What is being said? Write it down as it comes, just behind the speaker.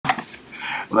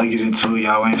Let's get into it,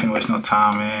 y'all. We ain't finna waste no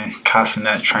time, man.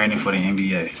 Cenat training for the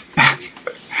NBA.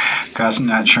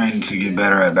 Cenat training to get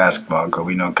better at basketball, because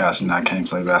we know Cenat can't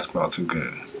play basketball too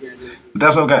good. But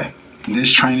that's okay. This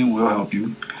training will help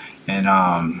you. And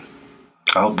I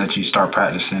hope that you start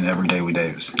practicing every day with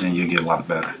Davis, and you'll get a lot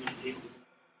better.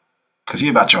 Because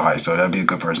he's about your height, so that'd be a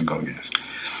good person to go against.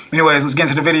 Anyways, let's get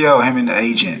into the video. Him and the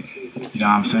agent. You know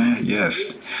what I'm saying?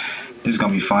 Yes. This is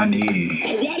going to be funny.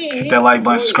 Hit that like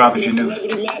button, subscribe if you're new.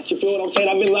 You feel what I'm saying?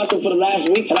 I've been locked up for the last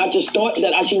week, and I just thought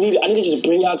that I need to just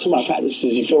bring y'all to my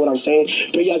practices. You feel what I'm saying?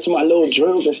 Bring y'all to my little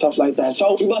drills and stuff like that.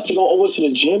 So we about to go over to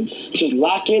the gym, just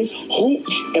lock in, hoop,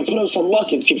 and put up some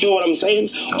buckets. You feel what I'm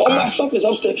saying? Okay. All my stuff is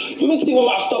upstairs. Let me see where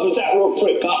my stuff is at real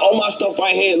quick. Got all my stuff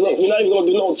right here. Look, we're not even gonna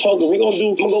do no talking. I'm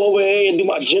gonna go over here and do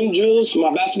my gym drills,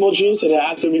 my basketball drills, and then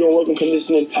after we're gonna work on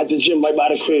conditioning at the gym right by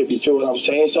the crib. You feel what I'm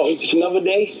saying? So it's another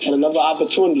day and another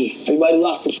opportunity. Everybody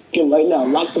lock the fucking right now.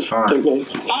 Lock the fucking game.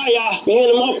 Y'all. Me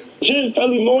and him up. Gym,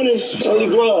 early morning, early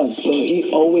grind. Look, he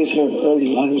always here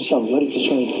early by himself, ready to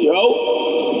train. Yo!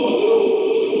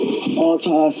 All to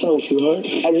ourselves, you heard?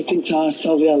 Everything to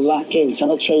ourselves, we gotta lock in. Shout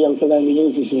out to Young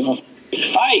Familyyyyyyyyyyyyyyyyyy, you know?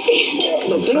 Alright,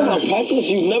 the thing about practice,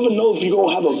 you never know if you're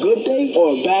gonna have a good day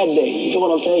or a bad day. You feel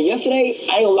what I'm saying? Yesterday,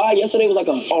 I ain't gonna lie, yesterday was like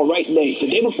an alright day. The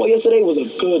day before yesterday was a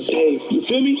good day. You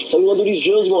feel me? So we're gonna do these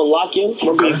drills, we're gonna lock in,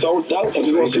 we're gonna be zoned out, and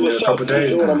we're gonna see what's up. You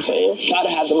feel what I'm saying?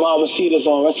 Gotta have the mama cedars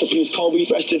on. Rest in peace, Kobe.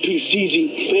 Rest in peace,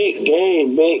 Gigi. Big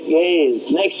game, big game.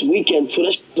 Next weekend, too.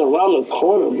 That shit's around the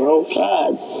corner, bro.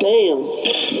 God damn.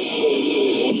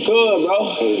 Good,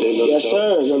 bro. Yes,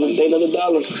 sir. They know the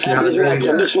dollar. After this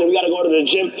conditioning, we gotta go to the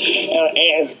gym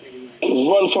and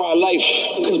run for our life.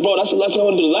 Because, bro, that's the last thing I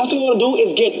want to do. The last thing I want to do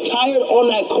is get tired on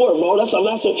that court, bro. That's the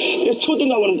last thing. There's two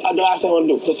things the last thing I want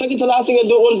to do. The second to last thing I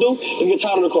want to do is get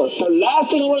tired on the court. The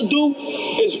last thing I want to do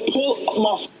is pull up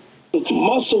my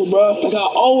muscle, bro. Like I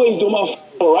always do my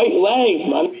right leg,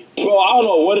 man. Bro, I don't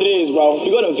know what it is, bro.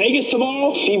 We go to Vegas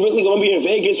tomorrow. See, really gonna be in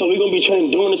Vegas, so we're gonna be training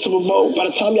during the Super Bowl. By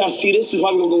the time y'all see this is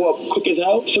probably gonna go up quick as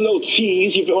hell. It's a little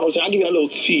tease, you feel what I'm saying? I'll give you a little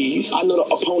tease. I know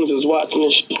the opponents is watching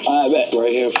this shit. I bet. Right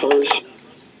here first.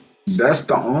 That's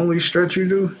the only stretch you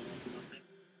do?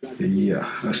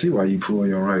 Yeah, I see why you pull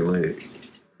your right leg.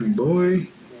 Boy.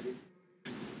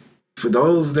 For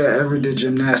those that ever did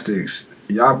gymnastics,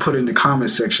 y'all put in the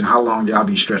comment section how long y'all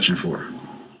be stretching for.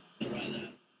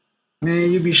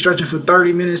 Man, you be stretching for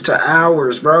 30 minutes to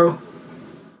hours, bro.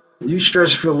 You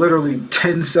stretch for literally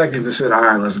 10 seconds and said, all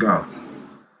right, let's go.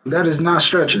 That is not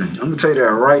stretching. I'm going to tell you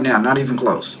that right now, not even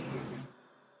close.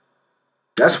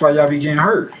 That's why y'all be getting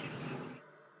hurt.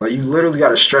 Like, you literally got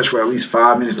to stretch for at least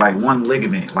 5 minutes, like one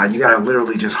ligament. Like, you got to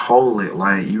literally just hold it.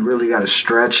 Like, you really got to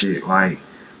stretch it. Like,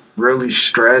 really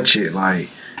stretch it. Like,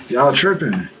 y'all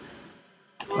tripping.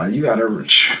 Like, you got to,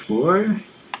 boy.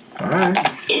 All right.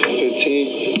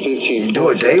 15. Do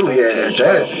it daily at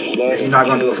that. If you're not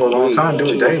going to do it for a long time, do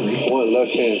it daily. 1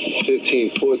 left hand.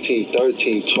 15, 14,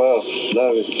 13, 12,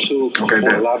 11, 2. Okay,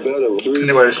 a lot better. 3,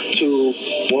 anyways. 2,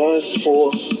 1,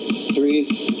 4, 3,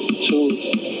 2,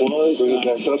 1. Bring it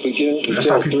back up again. That's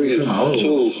how people 3,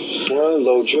 2, 1.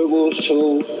 Low dribbles.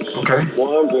 2. Okay.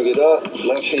 1. Bring it up.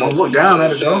 Left hand. Don't look down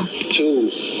at it though. 2,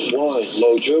 1.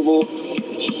 Low dribble.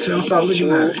 Stop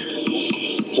looking at it.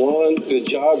 1, good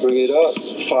job, bring it up,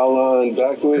 foul line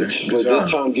backwards, okay, but this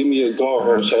time give me a guard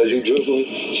arm, so as you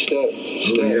dribbling, step,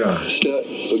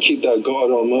 but keep that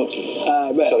guard arm up,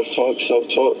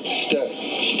 self-talk, step,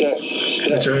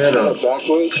 put your head up,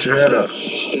 backwards, put your head up,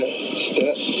 step,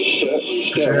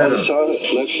 on the side,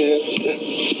 left hand, step,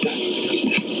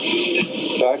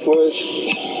 backwards,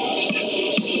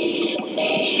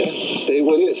 stay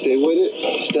with it,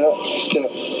 step.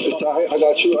 It's all right, I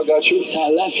got you.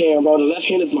 That left hand, bro, the left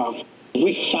hand is my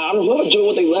weak side. I don't know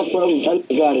what they left, bro. I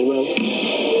got it, bro.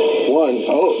 1,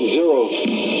 0.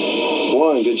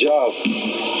 1, good job.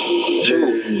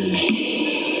 2,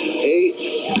 8,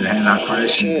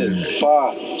 10,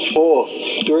 5, 4,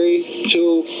 3,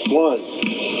 2, 1.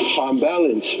 Find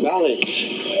balance.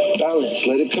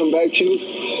 Let it come back to you.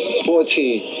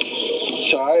 14.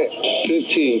 It's all right.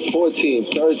 15, 14,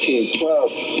 13,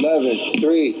 12, 11,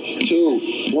 3, 2,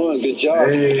 1. Good job.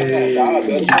 Hey.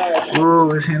 Oh,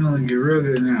 his handling get real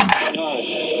good now. 9,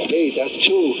 8, that's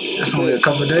 2. That's only a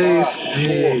couple days. 5, 4,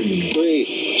 hey.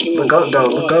 3, 2, look up, though.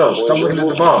 Look up. Stop looking at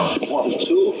the ball. 1,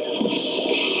 2.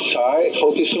 It's all right.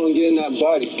 Focus on getting that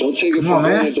body. Don't take it for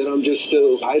granted that I'm just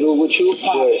still idle with you.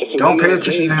 But don't pay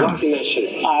attention now. Blocking that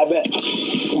shit. I bet.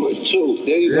 2.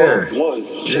 There you go. 1.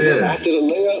 So then after the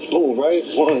layup, boom, right?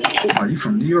 1, 2. Oh, you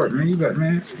from New York, man. You got,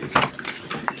 man.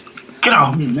 Get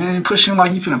off me, man. Push him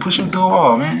like you finna push him through a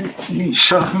wall, man. You need to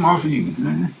shut him off of you,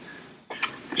 man.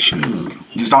 Shoot.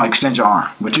 Just don't extend your arm.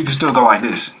 But you can still go like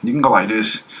this. You can go like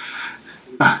this.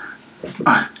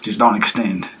 Just don't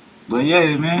extend. But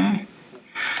yeah, man.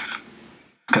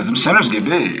 Because them centers get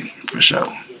big, for sure.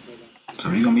 So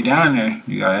if you're going to be down there,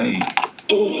 you got, hey.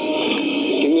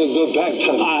 Give me a good back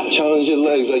pedal. Challenge your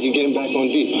legs like you're getting back on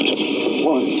deep.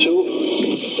 1,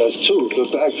 2. That's 2.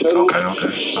 Good back pedal. Okay. I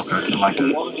like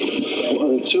that.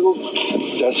 1,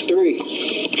 2. That's 3.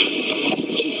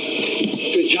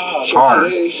 Good job. It's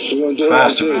hard. We're gonna do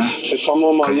Faster, like man. If I'm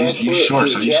on my left foot, you short,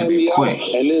 so you should be quick.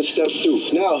 And then step through.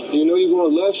 Now, you know you're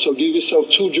going left, so give yourself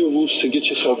 2 dribbles to get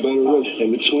yourself better rhythm.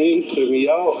 In between, clear me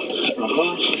out.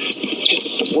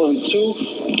 1, 2.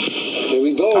 There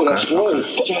we go. That's 1.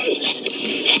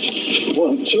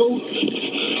 1, 2.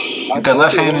 Get that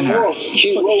left hand in there.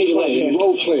 Keep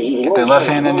role playing. Get that left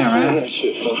hand in there, man.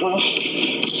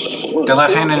 Get that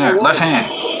left hand in there. Left hand.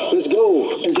 Let's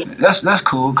go. That's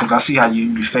cool, because I see how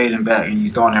you fading back and you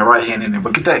throwing that right hand in there.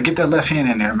 But get that left hand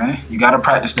in there, man. You got to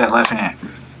practice that left hand.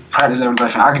 Practice that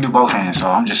left hand. I can do both hands, so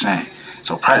I'm just saying.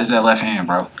 So practice that left hand,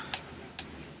 bro.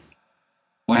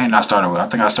 What hand I started with? I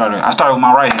think I started with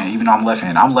my right hand, even though I'm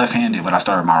left-handed. I'm left-handed, but I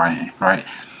started with my right hand, right?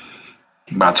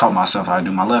 But I taught myself how to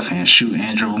do my left hand, shoot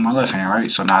and dribble with my left hand, right?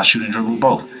 So now I shoot and dribble with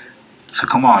both. So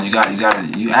come on, you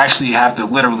actually have to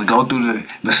literally go through the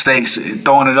mistakes and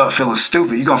throwing it up, feeling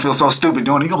stupid. You're gonna feel so stupid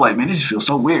doing it. You're gonna be like, man, this just feels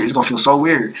so weird. It's gonna feel so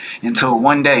weird until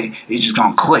one day it's just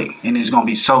gonna click and it's gonna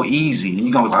be so easy. And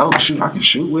you're gonna be like, oh shoot, I can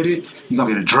shoot with it. You're gonna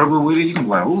be able to dribble with it. You're gonna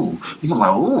be like, ooh. You're gonna be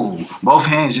like, ooh. Both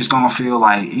hands just gonna feel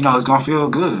like, it's gonna feel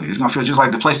good. It's gonna feel just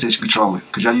like the PlayStation controller.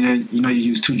 Cause you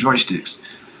use 2 joysticks.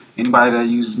 Anybody that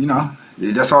use,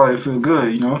 that's all it feel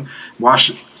good,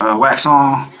 Wax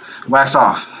on, wax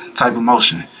off type of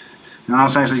motion. You know what I'm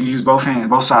saying? So you use both hands,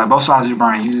 both sides of your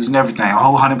brain. You using everything, a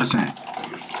whole 100%.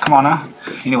 Come on now.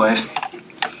 Anyways,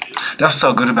 that's what's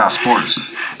so good about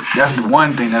sports. That's the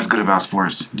one thing that's good about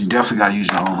sports. You definitely gotta use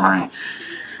your whole brain.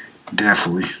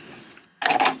 Definitely.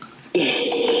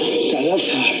 That left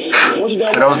side. For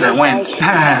those that win. The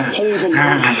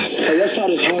left side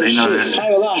is hard They know shit. that. I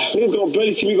ain't gonna lie. Niggas gonna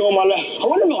barely see me go on my left. I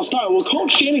wonder if I'll start. Will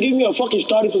Coach Shannon give me a fucking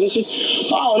starting position? I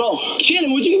don't know.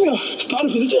 Shannon, would you give me a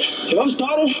starting position? If I'm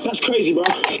starting, that's crazy, bro.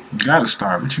 You gotta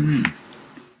start. What you mean?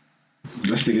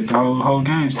 Just to get the whole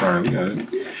game started. We gotta, you know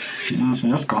what I'm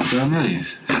saying? That's gonna sell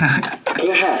millions.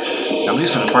 At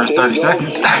least for the first 30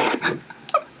 seconds.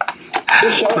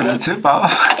 For the tip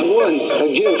off. 1.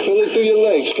 Again, feel it through your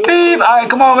legs. Beep. Alright,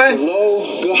 come on, man.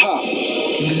 Low, good hop.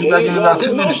 Get you back in about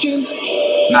 2 minutes.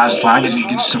 Nah, just fine. Get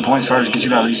you some points first. Get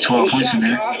you at least 12 points in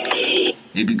there.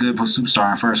 It'd be good to put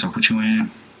Superstar in first and put you in.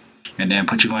 And then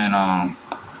put you in on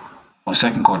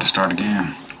second quarter to start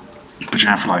again. Put you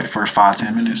in for like the first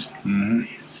 5-10 minutes.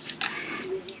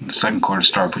 The second quarter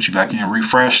start, put you back in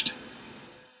refreshed.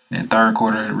 Then third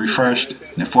quarter refreshed.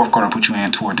 Then fourth quarter put you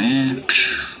in toward the end.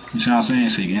 You see what I'm saying?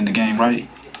 So you can end the game right.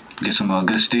 Get some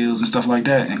good steals and stuff like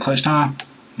that in clutch time.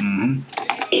 Ooh,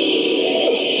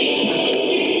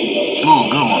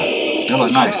 good one. That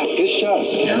look nice. Good shot.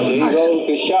 Yeah, that look nice.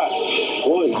 Good shot.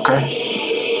 1. Okay.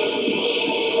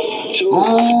 2.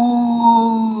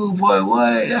 Ooh, boy,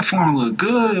 what? That form look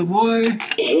good, boy.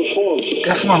 Good form.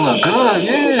 That form look good,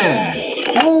 yeah.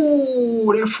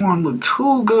 Ooh, that form look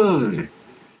too good.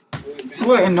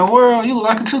 What in the world? You look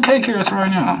like a 2K character right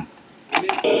now. 2.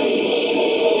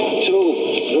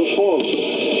 Good form.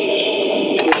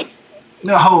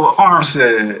 The whole arm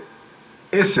said,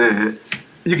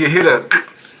 you can hear that.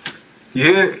 You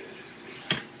hear it?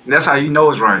 That's how you know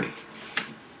it's right.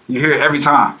 You hear it every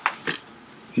time.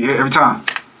 You hear it every time.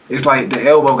 It's like the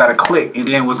elbow got to click, and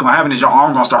then what's going to happen is your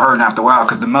arm going to start hurting after a while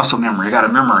because the muscle memory. You got to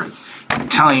remember it. I'm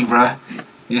telling you, bro.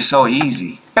 It's so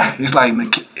easy. It's like,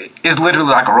 it's literally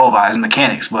like a robot. It's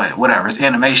mechanics, but whatever. It's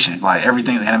animation. Like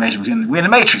everything's animation. We in the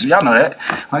Matrix. Y'all know that.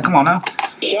 Like, come on now.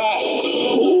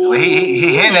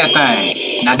 He hitting that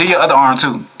thing. Now do your other arm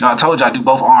too. Now I told you I do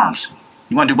both arms.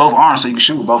 You want to do both arms so you can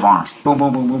shoot with both arms. Boom,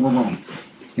 boom, boom, boom, boom, boom.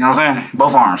 You know what I'm saying?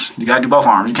 Both arms. You gotta do both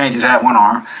arms. You can't just have one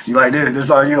arm. You like this. This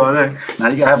all you all there. Now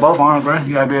you gotta have both arms, bro.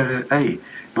 You gotta be able to, hey,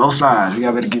 both sides. You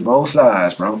gotta be able to get both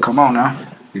sides, bro. Come on now.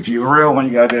 If you're a real one,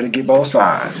 you gotta be able to get both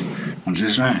sides. I'm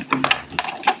just saying.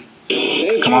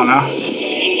 Come on now.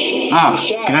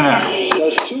 Get in there.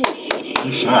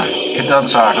 Good shot. Hit the other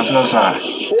side. Go to the other side.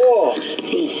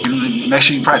 Make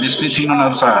sure you practice 15 on the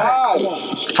other side.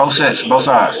 4 sets, both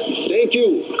sides. Thank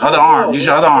you. Other arm. Use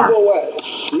your other arm.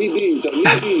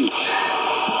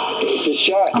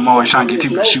 I'm always trying to get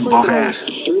people to shoot with both hands.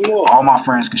 All my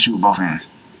friends can shoot with both hands.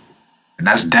 And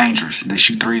that's dangerous. They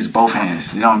shoot threes with both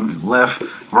hands. You know, left,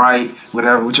 right,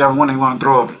 whichever one they want to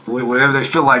throw up. Whatever they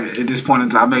feel like at this point in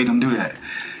time, I made them do that.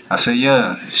 I said,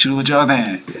 yeah, shoot with y'all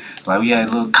then. Like, we had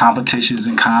little competitions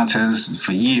and contests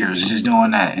for years just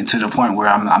doing that. And to the point where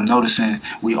I'm noticing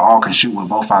we all can shoot with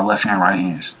both our left and right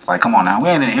hands. Like, come on now. We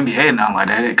ain't in the NBA or nothing like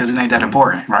that because it ain't that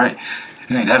important, right?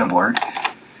 It ain't that important. Perfect.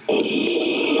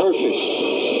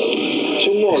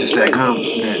 2 more. It's just that good,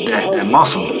 that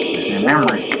muscle, that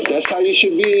memory. That's how you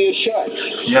should be in your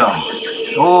shots. Yo.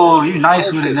 Oh, you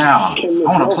nice with it now. I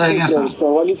want to play against him.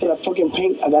 Bro, when I get to that fucking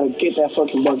paint, I gotta get that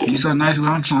fucking bucket. You so nice with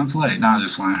it. I'm trying to play. Nah, I'm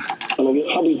just playing. I'll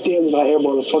be damned if I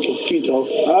airball a fucking free throw.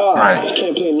 Right.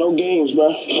 Can't play no games, bro.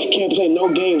 Can't play no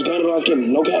games. Gotta lock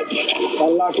in. No cap.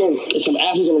 Gotta lock in. There's some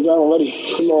athletes on the ground already.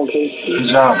 Come on, Casey. Good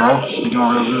job, bro. You're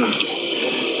doing real good.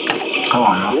 Come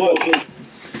on, y'all. What, Casey?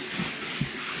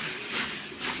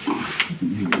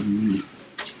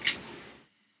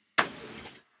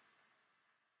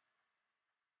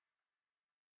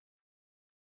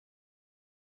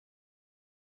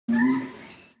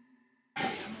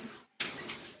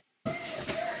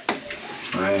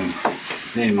 Right.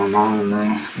 Hey, my mom,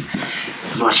 man. I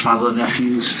was watching my little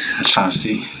nephews. I was trying to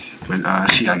see. But I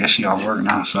guess she off work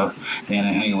now, so they ain't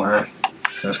hanging with her.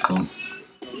 So that's cool.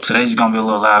 So they just gonna be a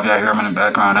little live. Y'all hear them in the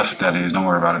background. That's what that is. Don't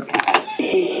worry about it.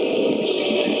 See?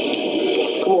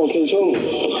 Come on, Casey.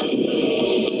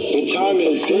 Good time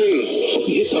is three.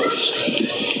 Hit those.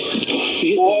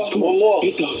 Hit those. Come on, more.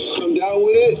 Hit those. Come down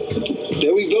with it.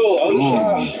 There we go. Other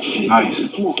side. Nice.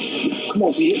 Come on. Come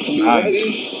on, hit those. Nice.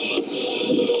 Ready?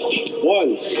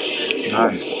 1.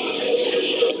 Nice.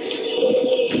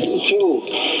 2.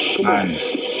 Come nice.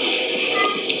 on.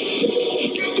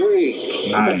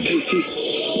 3. Nice. Casey.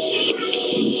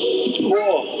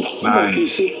 4. Nice.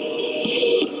 Casey.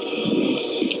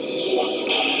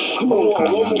 Come on,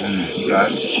 You got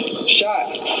it. Shot.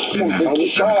 Come on, every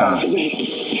shot. time.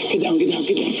 Get down.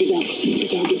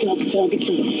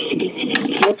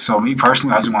 So me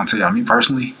personally, I just want to tell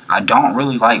y'all, I don't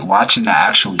really like watching the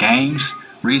actual games.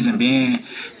 Reason being,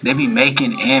 they be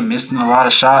making and missing a lot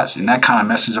of shots, and that kind of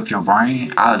messes up your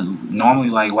brain. I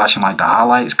normally like watching like the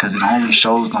highlights because it only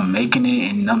shows them making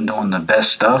it and them doing the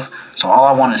best stuff. So all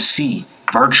I want to see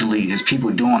virtually is people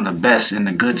doing the best and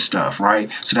the good stuff, right?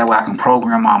 So that way I can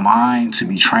program my mind to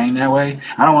be trained that way.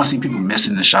 I don't want to see people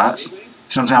missing the shots.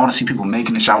 Sometimes I want to see people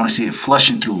making the shot. I want to see it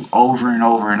flushing through over and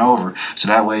over and over. So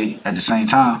that way, at the same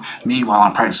time, me, while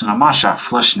I'm practicing on my shot,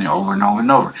 flushing it over and over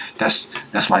and over. That's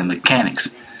like mechanics.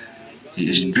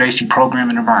 It's basically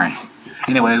programming the brain.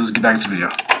 Anyways, let's get back to the video.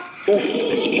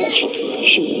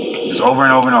 It's over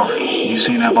and over and over. You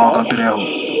seen that ball go through that hoop.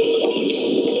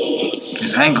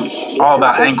 It's angle. All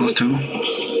about angles, too.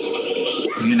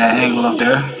 You in that angle up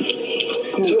there.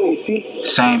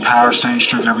 Same power, same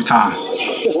strength every time.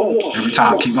 Every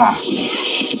time, keep going.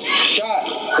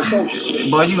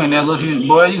 Boy, you in there look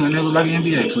like an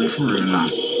NBA player for real now.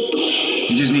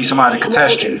 You just need somebody to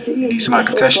contest you. You need somebody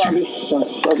to contest you.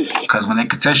 Cause when they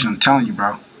contest you, I'm telling you,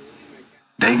 bro,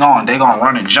 they gonna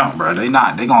run and jump, bro. They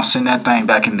gonna send that thing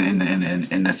back in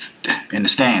the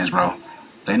stands, bro.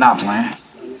 They not playing.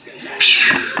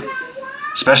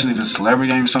 Especially if it's a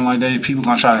celebrity game or something like that, people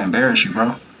gonna try to embarrass you,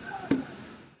 bro.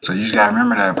 So you just gotta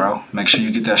remember that, bro. Make sure you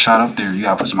get that shot up there. You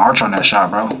gotta put some arch on that shot,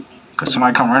 bro. Cause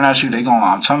somebody come run at you,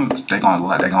 I'm telling you, they gonna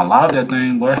lob that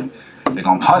thing, boy. They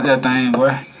gonna punt that thing,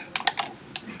 boy.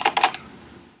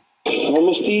 Don't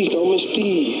miss these.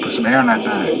 Put some air on that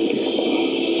thing.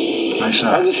 Nice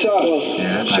shot. Other shot.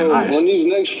 Yeah, that's so nice. on these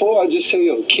next 4, I just say,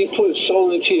 yo, keep putting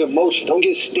soul into your motion. Don't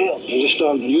get still and just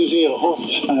start using your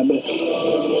arms. I bet.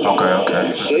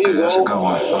 Okay. That's a good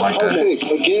one. I like Perfect.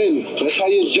 that. Again, that's how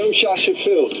your jump shot should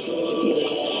feel.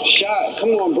 Shot.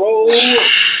 Come on, bro.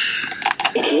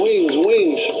 Wings.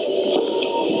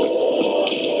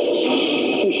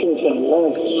 You should have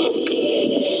length.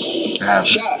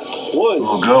 Shot. 1.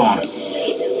 Oh, good one.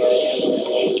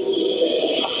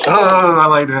 Oh, I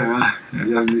like that.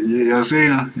 Y'all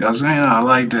seen him? I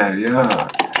like that. Yeah.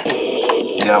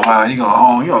 Yeah, wow, you go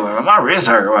home. You go, my wrist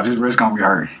hurt. Well, this wrist gonna be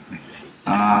hurt.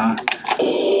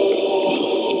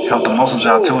 Help the muscles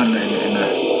out too in the.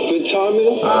 Good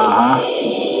timing.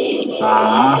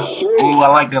 Ooh, I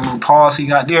like that little pause he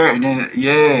got there, and then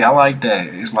yeah, I like that.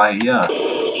 It's like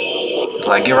it's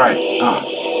like get right.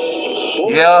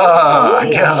 Yeah.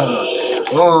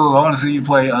 Oh, I want to see you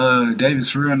play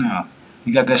Davis for real now.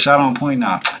 You got that shot on point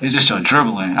now. It's just your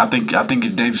dribbling. I think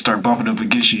if Davis start bumping up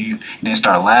against you and then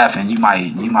start laughing, you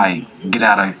might get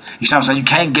out of. You know what I'm saying? You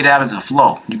can't get out of the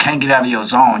flow. You can't get out of your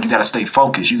zone. You gotta stay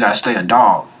focused. You gotta stay a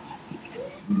dog.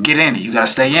 Get in it. You gotta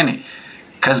stay in it.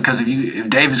 Cause if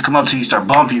Davis come up to you, start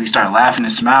bumping you, start laughing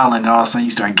and smiling, and all of a sudden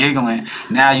you start giggling.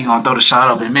 Now you're gonna throw the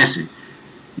shot up and miss it.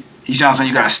 You see what I'm saying?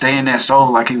 You gotta stay in that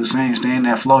soul, like he was saying, stay in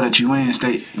that flow that you in,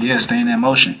 stay in that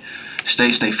motion.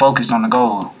 Stay focused on the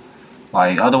goal.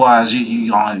 Like otherwise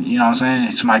you on, you know what I'm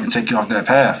saying? Somebody can take you off that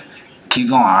path. Keep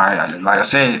going, alright. Like I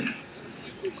said,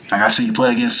 I gotta see you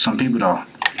play against some people though.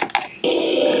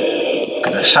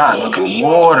 Cause that shot looking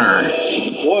water.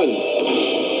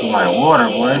 Like water,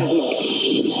 boy.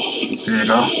 There you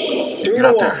go. Get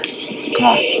up there. Come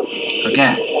on.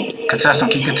 Again. Contest him.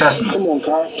 Keep contesting him. Come on,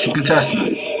 Kyle. Keep contesting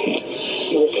him.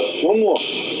 One more.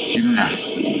 Get in there.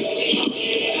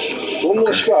 One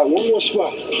more spot. One more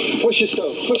spot. Push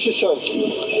yourself. Push yourself.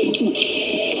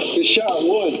 Good shot.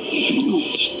 1.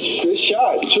 Good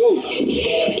shot. 2.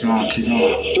 Keep going. Keep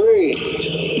going.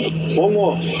 3. One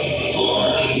more. 4.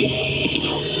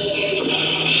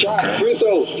 Shot. Okay. Free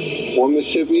throw. 1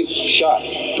 Mississippi. Shot.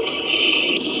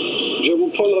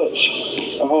 Dribble pull-ups.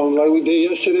 Like we did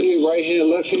yesterday. Right hand,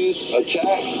 left hand.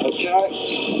 Attack. Attack.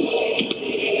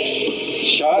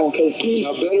 Shot. Okay, see.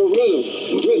 Now better rhythm.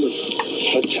 Rhythm.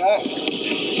 Attack.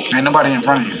 Ain't nobody in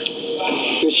front of you.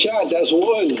 Good shot. That's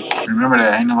 1. Remember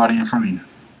that. Ain't nobody in front of you.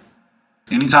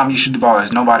 Anytime you shoot the ball,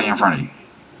 there's nobody in front of you.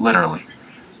 Literally.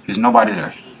 There's nobody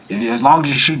there. As long as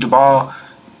you shoot the ball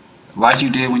like you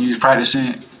did when you was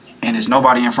practicing and there's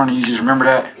nobody in front of you, just remember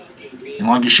that. As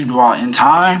long as you shoot the ball in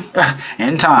time,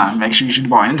 make sure you shoot the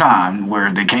ball in time where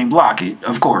they can't block it,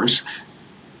 of course,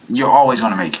 you're always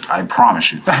going to make it. I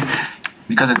promise you.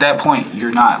 Because at that point,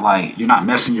 you're not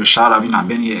messing your shot up. You're not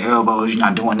bending your elbows. You're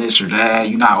not doing this or that.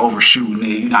 You're not overshooting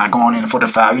it. You're not going in for the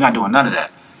foul. You're not doing none of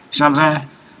that. You see what I'm saying?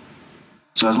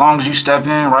 So as long as you step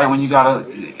in right when you got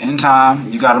in time,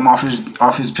 you got him off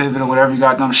his pivot or whatever, you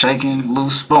got them shaking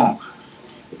loose, boom.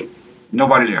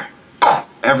 Nobody there.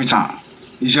 Every time.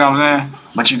 You see what I'm saying?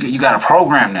 But you got to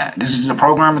program that. This is a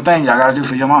programming thing y'all got to do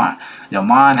for your mind. Your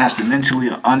mind has to mentally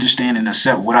understand and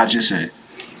accept what I just said.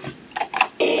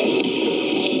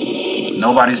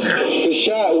 Nobody's there. Good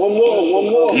shot. One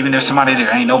more. Even if somebody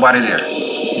there, ain't nobody there.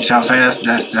 You see what I'm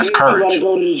saying? That's courage.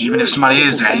 Even if somebody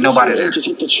is there, ain't nobody there. Just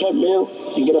hit the treadmill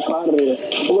and get up out of there.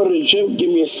 I go to the gym, give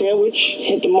me a sandwich,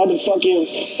 hit the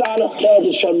motherfucking sauna, then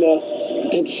hit the treadmill,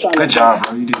 hit the sauna. Good job,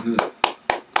 bro. You did good.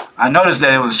 I noticed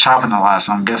that it was chopping a lot,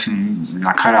 so I'm guessing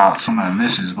I cut out some of the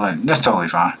misses, but that's totally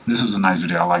fine. This was a nice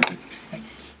video. I liked it.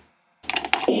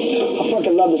 I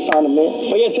fucking love the sauna, man.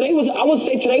 But yeah, I would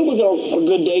say today was a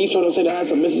good day. You feel what I'm saying? I had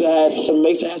some misses, I had some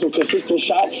makes, I had some consistent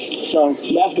shots. So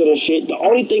that's good as shit. The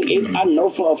only thing is, I know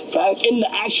for a fact, in the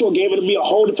actual game, it'll be a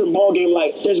whole different ball game.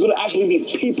 Like, there's gonna actually be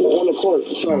people on the court.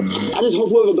 So I just hope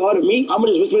whoever guarded me, I'm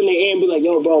gonna just whisper in their ear and be like,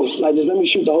 yo, bro, like, just let me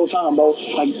shoot the whole time, bro.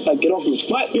 Like get off me.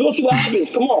 But we gonna see what happens.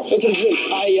 Come on, into the gym.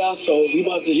 Alright, y'all, so we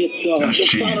about to hit the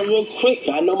sauna real quick.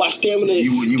 I know my stamina is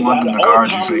you want them to guard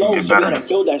you so you can get so we better. gotta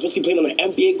build that, especially playing on the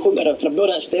NBA court, gotta build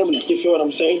that stamina. You feel what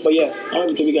I'm saying? But yeah, I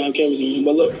don't think we gotta have cameras in here.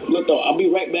 But look though, I'll be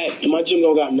right back. And my gym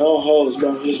don't got no holes,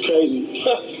 bro. It's crazy. We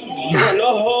got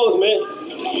no holes, man.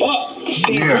 Fuck.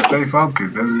 Yeah, stay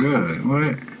focused. That's good.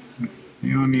 What?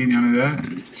 You don't need none of that.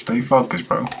 Stay focused,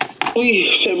 bro.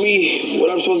 Sent me what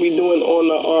I'm supposed to be doing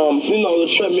on the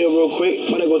treadmill real quick.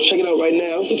 I'm gonna go check it out right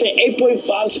now. He said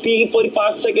 8.5 speed,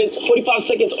 45 seconds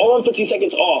on, 50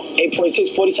 seconds off.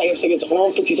 8.6, 40 seconds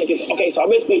on, 50 seconds. Okay, so I'm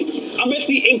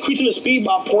basically increasing the speed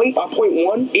by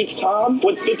 0.1 each time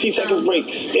with 50 seconds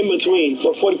breaks in between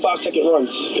for 45-second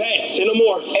runs. Bam, say no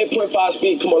more. 8.5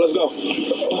 speed. Come on, let's go.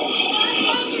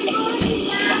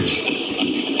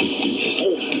 Yes,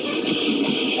 sir.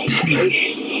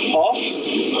 Okay. Off.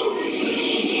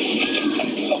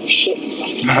 Oh, shit.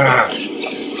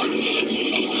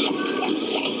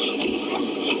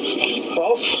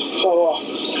 Off. Oh,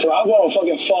 I want to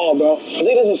fucking fall, bro. I think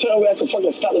there's a certain way I can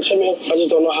fucking stop the treadmill. I just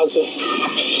don't know how to.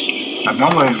 I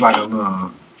know it's like a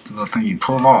little thing you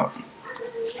pull off.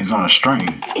 It's on a string.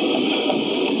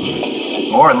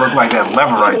 Or it looks like that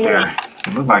lever right there.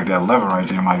 It looked like that lever right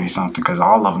there might be something because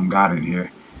all of them got it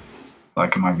here.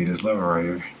 Like it might be this lever right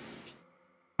here.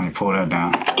 Let me pull that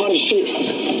down. Oh, shit.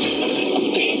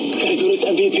 Gotta do this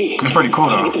MVP. It's pretty cool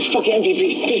though. Get this fucking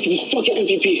MVP. Get this fucking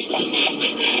MVP.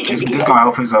 This gonna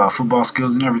help his football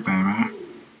skills and everything, man.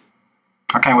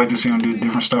 I can't wait to see him do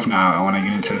different stuff now when I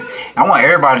get into it. I want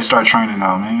everybody to start training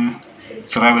though, man.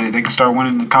 So that way they can start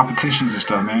winning the competitions and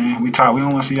stuff, man. We don't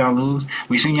want to see y'all lose.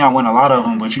 We seen y'all win a lot of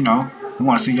them, but you know, we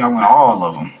want to see y'all win all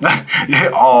of them.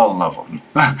 Yeah, all of them.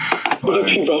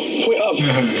 MVP, bro. We're up.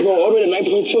 We're going all the way to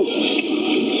 9.2.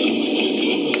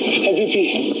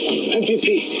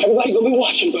 MVP. Everybody gonna be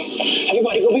watching, bro.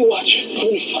 Everybody gonna be watching. I'm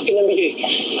in the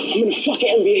fucking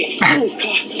NBA. Oh,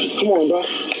 God. Come on, bro.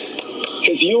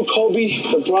 It's you, Kobe,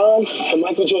 LeBron, and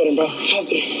Michael Jordan, bro. Top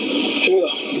three. Here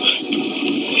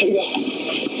we go.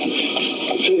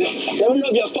 Let me know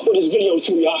if y'all fuck with this video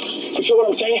too, y'all. You feel what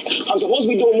I'm saying? I'm supposed to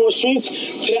be doing more streams.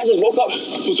 Today I just woke up.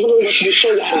 I was wondering if I should just show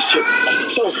y'all this shit.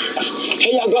 So,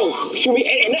 here y'all go. You feel me?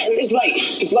 And it's light.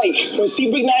 It's light. When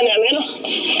see Big Night in Atlanta,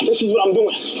 this is what I'm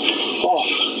doing. Off.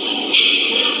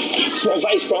 It's my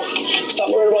advice, bro. Stop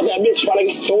worrying about that bitch, bro.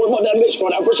 Don't worry about that bitch, bro.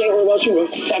 That bitch ain't worried about you, bro.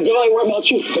 That girl ain't worried about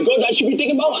you. The girl that you be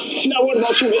thinking about, she's not worried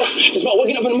about you, man. It's about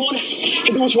waking up in the morning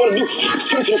and do what you want to do. It's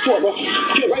 2024, bro.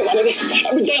 Get right, my nigga.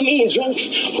 Every day I'm eating drunk,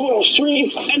 going on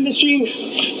stream, end the stream,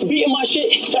 beating my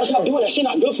shit. Gotta stop doing that shit.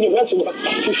 Not good for your mental, bro.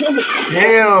 You feel me?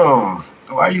 Ew.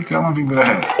 Why are you telling people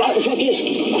that? Why the fuck is?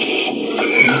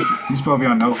 You supposed to be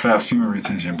on no-fap semen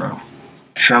retention, bro.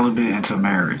 Celibate into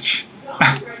marriage.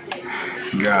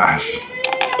 Gosh.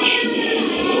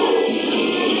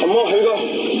 Come on, here we go.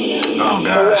 Oh,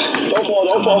 gosh. Don't fall,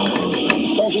 don't fall.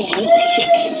 Don't fall.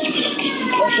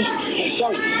 Don't fall. Yeah,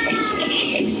 sorry.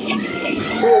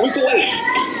 We're a week away.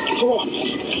 Come on.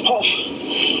 Off.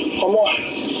 One more.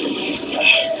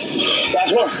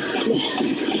 Last one. Come on.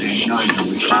 Yeah, you know you're going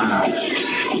to be crying out.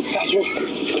 That's one.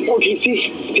 Bro,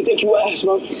 KC, they think you ass,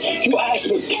 bro. You ass,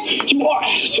 but you are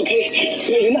ass, okay?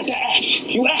 No, you're not that ass.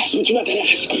 You ass, but you're not that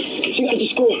ass. You gotta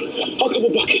just score a couple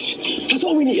buckets. That's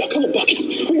all we need, a couple buckets.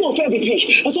 We going for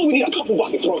MVP. That's all we need, a couple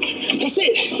buckets, bro. That's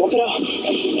it. Walk it out.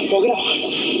 Walk it out.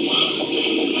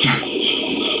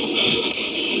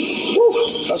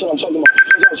 Woo. That's what I'm talking about.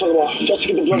 That's what I'm talking about. Just to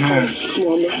get the blood flowing. Come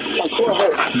on, man. My core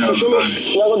hurt. You feel me?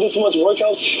 You're not gonna do too much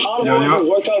workouts. I don't want to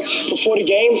do workouts before the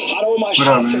game. I don't want my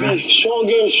shot to be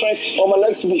stronger in strength, or my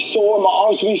legs to be sore, my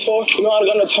arms to be sore. You know, I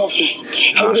got no time for that.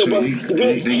 Oh, shit.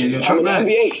 They get your truck back? I'm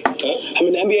in the NBA. Huh? I'm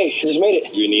in the NBA. I just made it.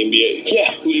 You in the NBA?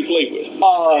 Yeah. Who do you play with?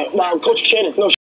 My coach Cenat. No.